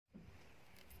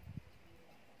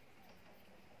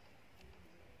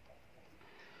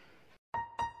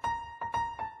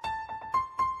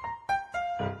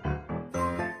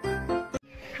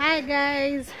Hi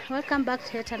guys, welcome back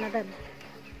to yet another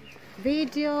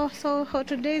video. So for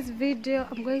today's video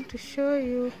I'm going to show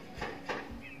you,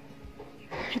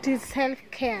 it is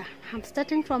self-care. I'm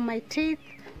starting from my teeth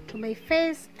to my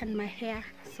face and my hair,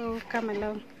 so come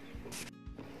along.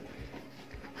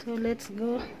 So let's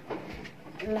go.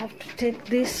 I'll have to take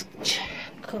this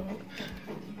one.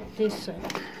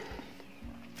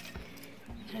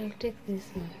 I'll take this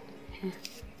one.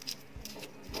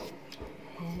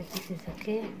 This is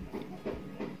okay.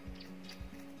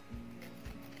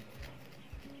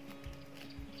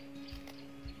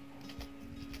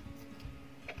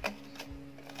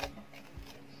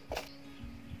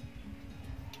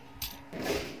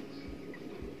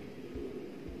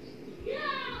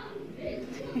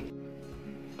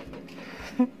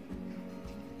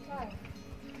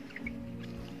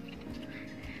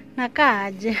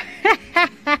 Nakaaje?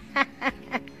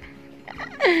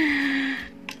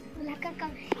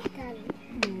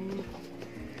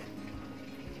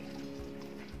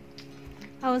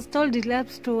 I was told it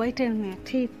helps to whiten your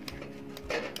teeth.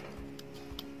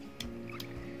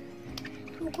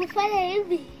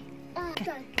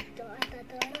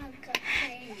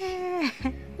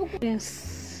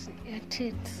 Yes, your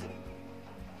teeth.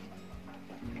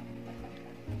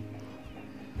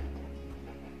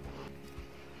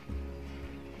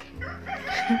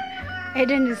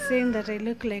 Aiden is saying that I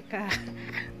look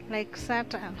like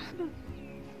Satan.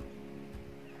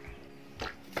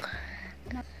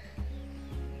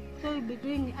 So I'll be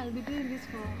doing this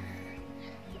for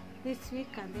this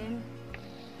week and then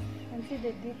see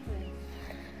the difference.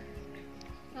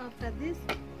 So after this,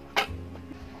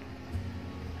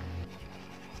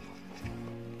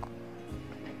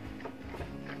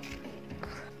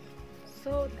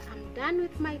 so I'm done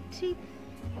with my teeth.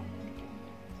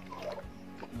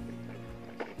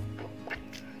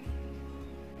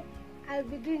 I'll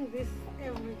be doing this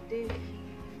every day.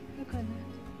 Look at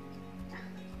that.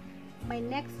 My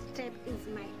next step is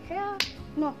my hair.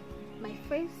 No, my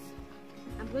face.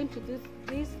 I'm going to do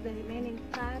this, the remaining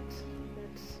part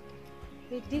that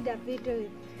we did a video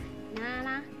with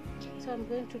Nana. So I'm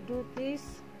going to do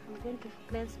this. I'm going to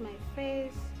cleanse my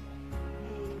face,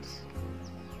 and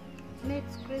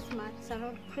next Christmas,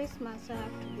 around Christmas, I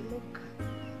have to look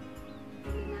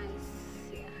really nice.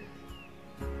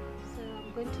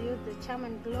 I'm going to use the Charm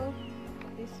and Glow,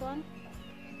 this one.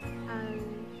 And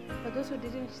for those who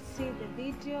didn't see the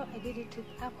video, I did it with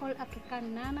Apple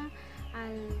African Nana.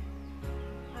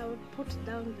 I will put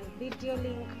down the video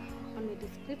link on the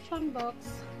description box.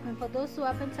 And for those who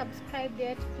haven't subscribed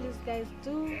yet, please guys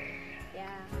do. Yeah,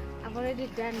 I've already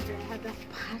done the other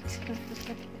part.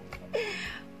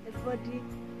 The body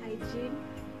hygiene,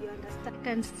 you understand. You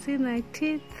can see my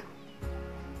teeth.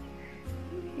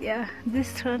 Yeah,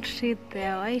 this front teeth, they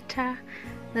are whiter.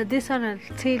 Now this one is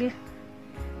still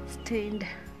stained.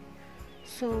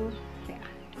 So yeah,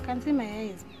 you can see my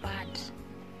hair is bad.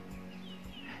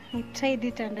 I tried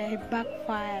it and I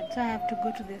backfired, so I have to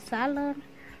go to the salon,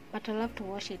 but I'll have to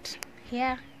wash it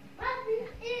here.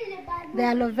 Yeah. The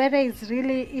aloe vera is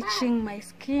really itching my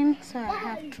skin, so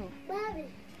I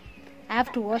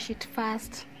have to wash it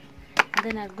first, and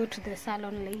then I'll go to the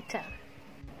salon later.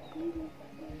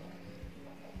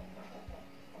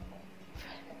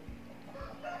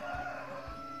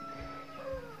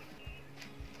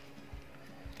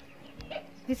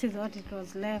 This is what it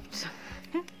was left.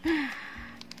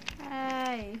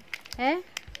 Ay.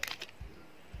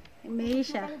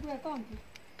 Imeisha.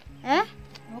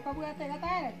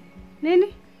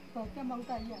 Nini?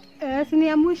 Si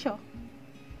ya mwisho.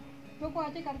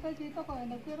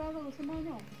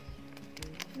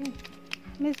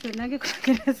 Mimi sipenagi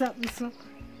kutengeneza uso.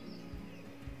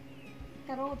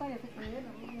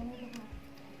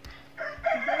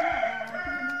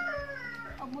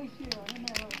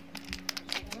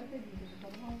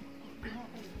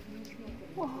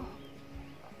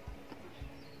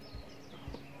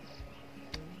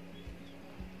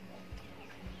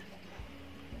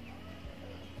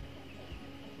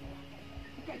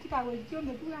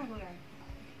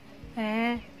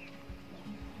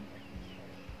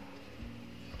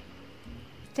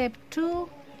 Step 2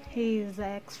 is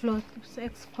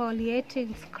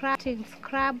exfoliating,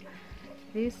 scrub.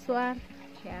 This one,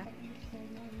 yeah.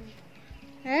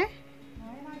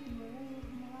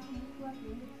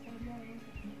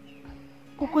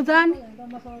 Kukudhani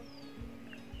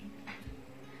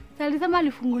alisema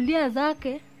alifungulia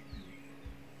zake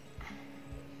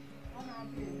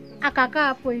akakaa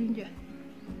hapo nje.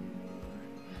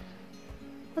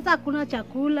 Sasa hakuna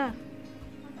chakula.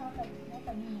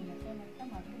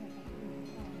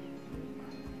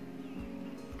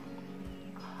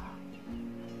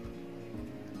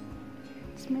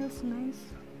 Smells nice.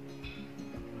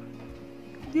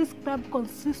 This scrub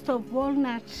consists of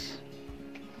walnut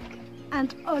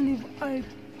and olive oil.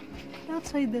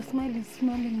 That's why the smell is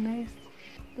smelling nice.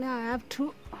 Now I have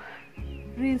to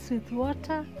rinse with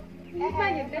water.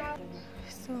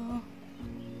 So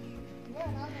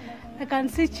I can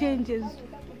see changes.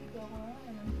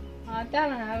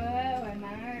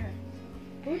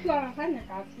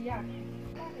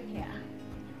 Yeah.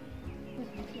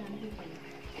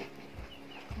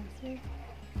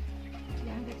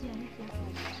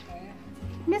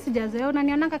 Mimi sijazoea,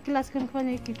 unanionanga kila siku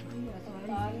nikifanya hiki kitu.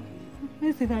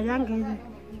 Mimi sifanyangi hivi.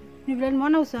 Ni vile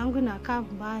nimeona uso wangu inakaa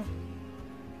mbaya.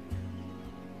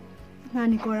 Na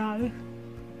niko rawi.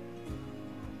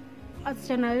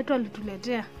 Wasichana wetu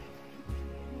walituletea.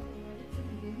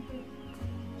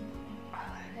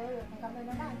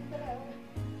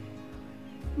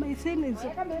 My skin is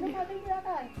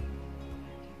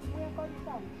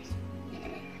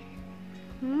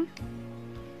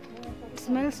It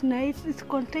smells nice. It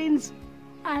contains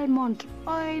almond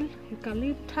oil,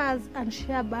 eucalyptus and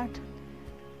shea butter.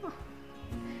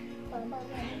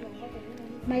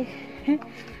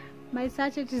 My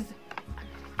sachet is,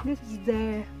 this is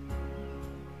the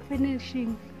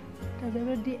finishing. It has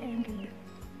already ended.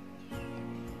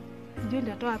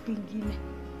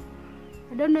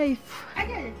 I don't know if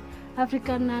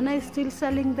African Nana is still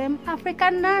selling them.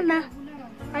 African Nana,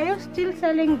 are you still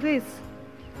selling this?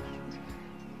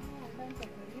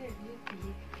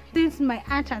 Since my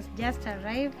aunt has just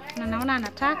arrived, na naona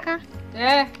anataka.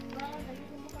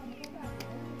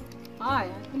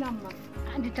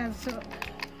 And it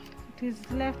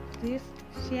is left this.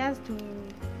 She has to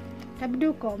tabidi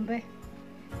ukombe.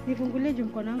 Nifungulie juu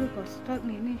mkono wangu iko stock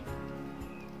nini.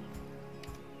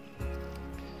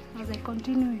 As I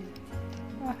continue.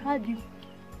 I heard you.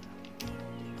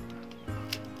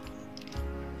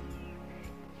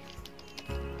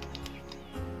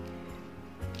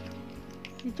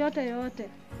 Nichote yote.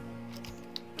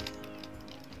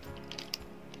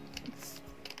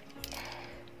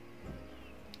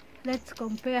 Let's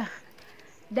compare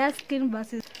dark skin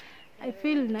versus. I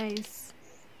feel nice.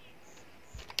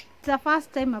 It's the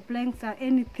first time applying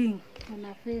anything on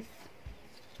her face.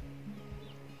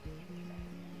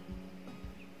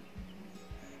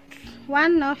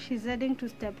 One, now she's heading to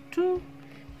step 2.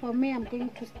 For me, I'm going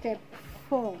to step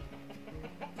 4.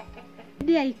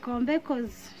 I come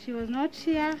because she was not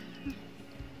here,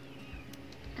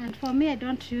 and for me, I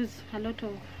don't use a lot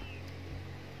of.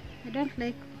 I don't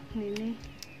like nini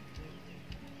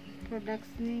products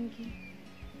nyingi.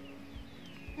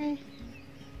 Hey.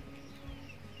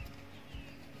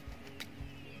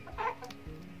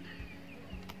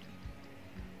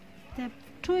 Step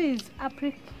 2 is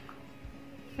apricot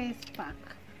face pack.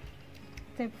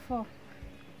 Step 4.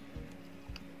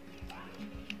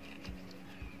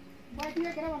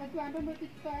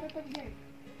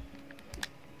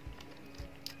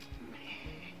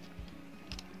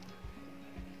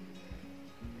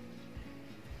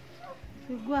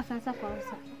 Sugua sasa kwa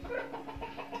uso.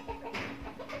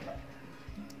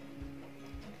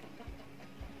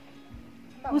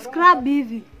 Uscrub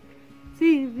hivi. Si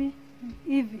hivi.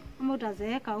 Hivi. Kama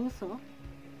utazeeka uso.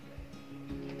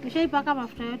 Ushaipaka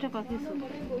mafuta yote kwa kisu?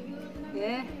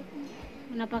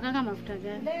 Unapakanga mafuta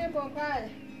gani?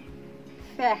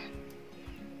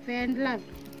 Fair and Love.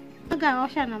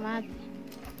 Osha na maji.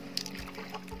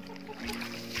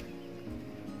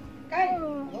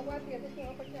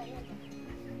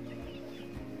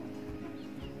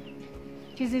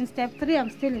 She's in step 3, I'm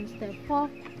still in step 4.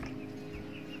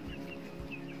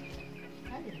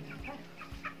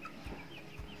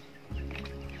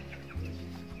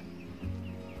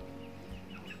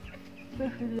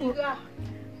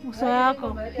 Uso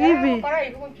yako hivi.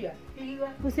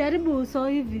 Usiharibu uso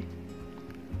hivi.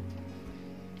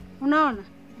 Unaona?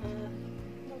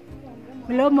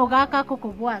 Mlomo gaka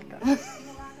kukubwata.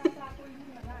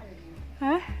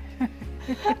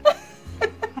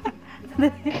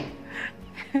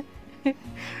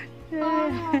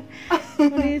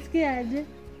 Unisikia aje?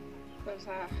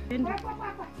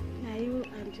 Na hiyo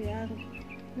anti yangu.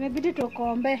 Imebidi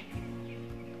tukombe.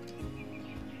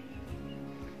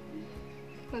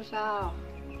 Sawa.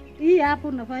 Hii hapo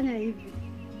unafanya hivi.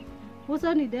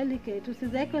 Uso ni delicate.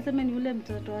 Usizeke useme ni ule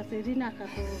mtoto wa Serena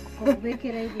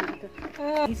akakobekera hivi.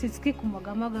 Isisiki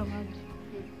kumwaga maji.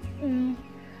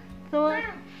 So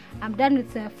I'm done with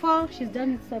step 4. She's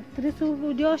done with step 3. So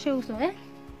udioshe uso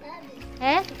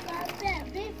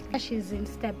She's in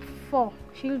step 4.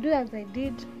 She'll do as I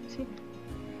did. See?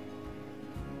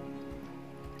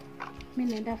 Me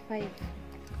nenda 5.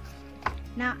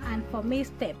 Now and for me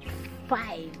step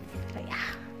 5.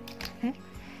 Yeah.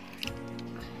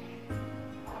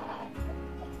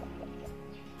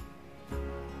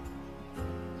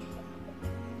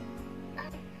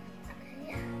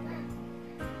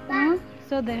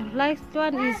 So the last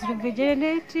one is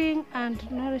rejuvenating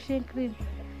and nourishing cream.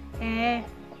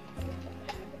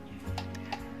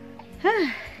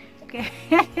 Okay.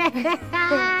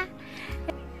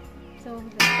 So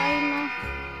the final.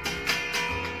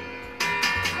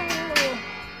 Oh.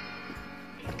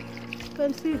 You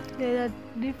can see the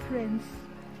difference.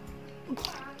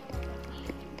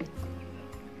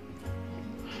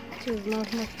 She's not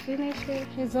finished.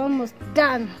 She's almost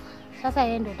done. Sasa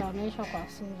yeye ndo utaonyeshwa kwa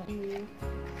sura.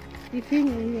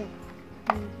 Ifinye hiyo.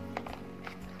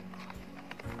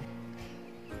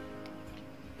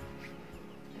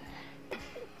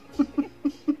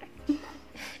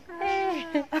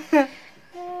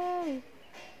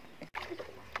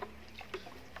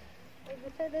 I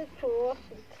decided to wash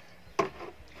it.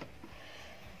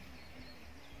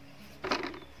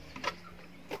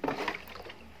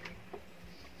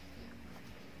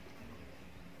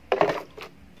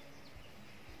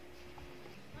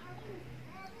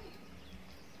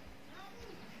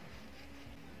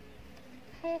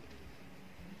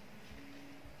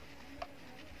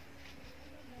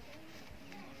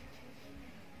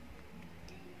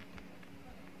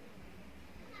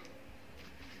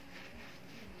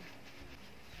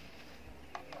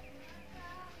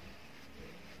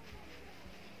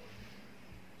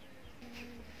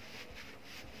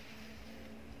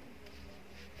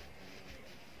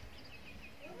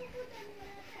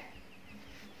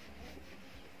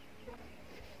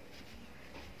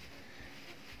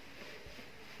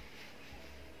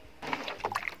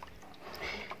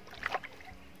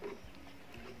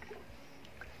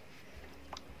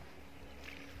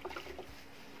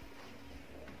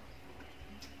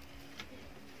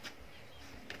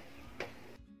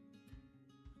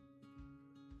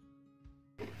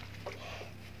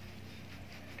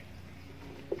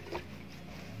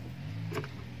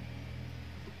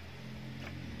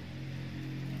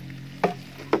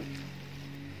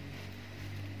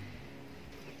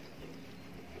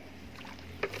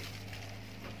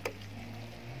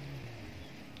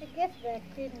 Get back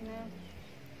in now.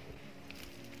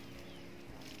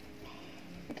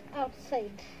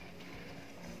 Outside.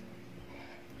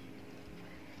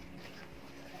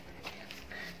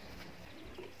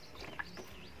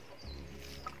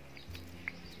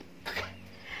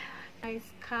 My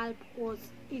scalp was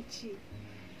itchy.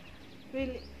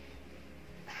 Really,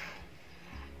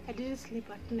 I didn't sleep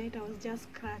at night. I was just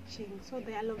scratching. So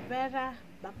the aloe vera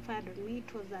backfired on me.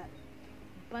 It was a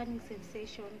burning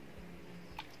sensation.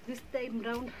 This time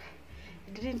round,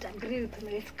 it didn't agree with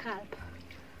my scalp.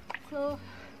 So,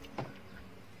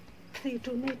 see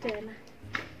to me then.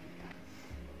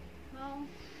 Now,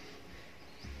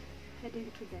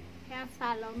 heading to the hair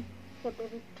salon for the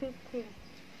retweeting.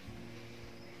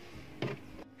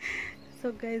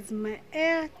 So guys, my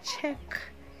hair check.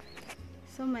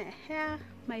 So my hair,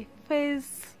 my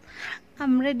face,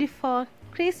 I'm ready for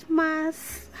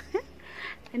Christmas.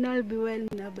 And I'll be well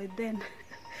now by then.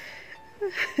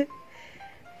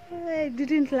 I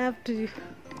didn't love to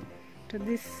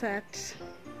this set.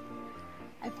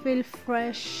 I feel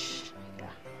fresh.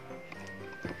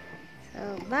 Yeah.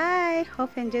 So bye.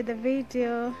 Hope you enjoyed the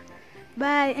video.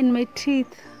 Bye. And my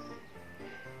teeth.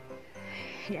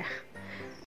 Yeah.